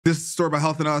This story about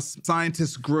Health and Us.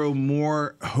 Scientists grow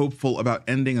more hopeful about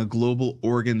ending a global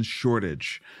organ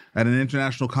shortage. At an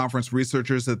international conference,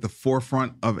 researchers at the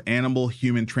forefront of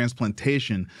animal-human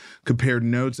transplantation compared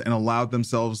notes and allowed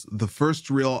themselves the first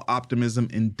real optimism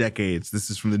in decades. This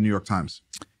is from the New York Times.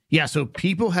 Yeah, so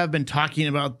people have been talking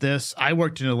about this. I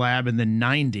worked in a lab in the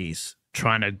 90s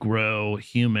trying to grow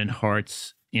human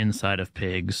hearts inside of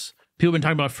pigs. People have been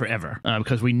talking about it forever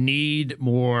because we need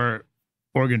more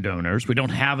organ donors. We don't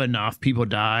have enough. People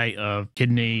die of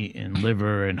kidney and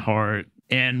liver and heart,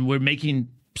 and we're making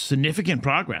significant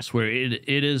progress where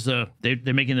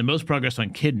they're making the most progress on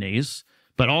kidneys,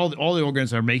 but all the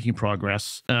organs are making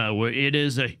progress where it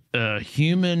is a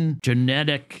human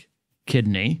genetic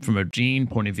kidney from a gene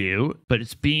point of view, but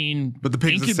it's being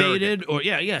incubated or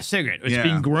surrogate. It's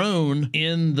being grown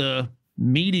in the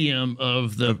medium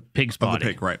of the pig's body. Of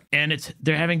the pig, right. And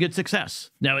they're having good success.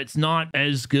 Now, it's not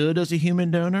as good as a human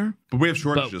donor. But we have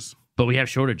shortages. But we have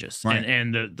shortages. Right.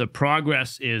 And the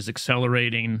progress is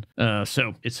accelerating.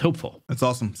 So it's hopeful. That's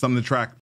awesome. Something to track.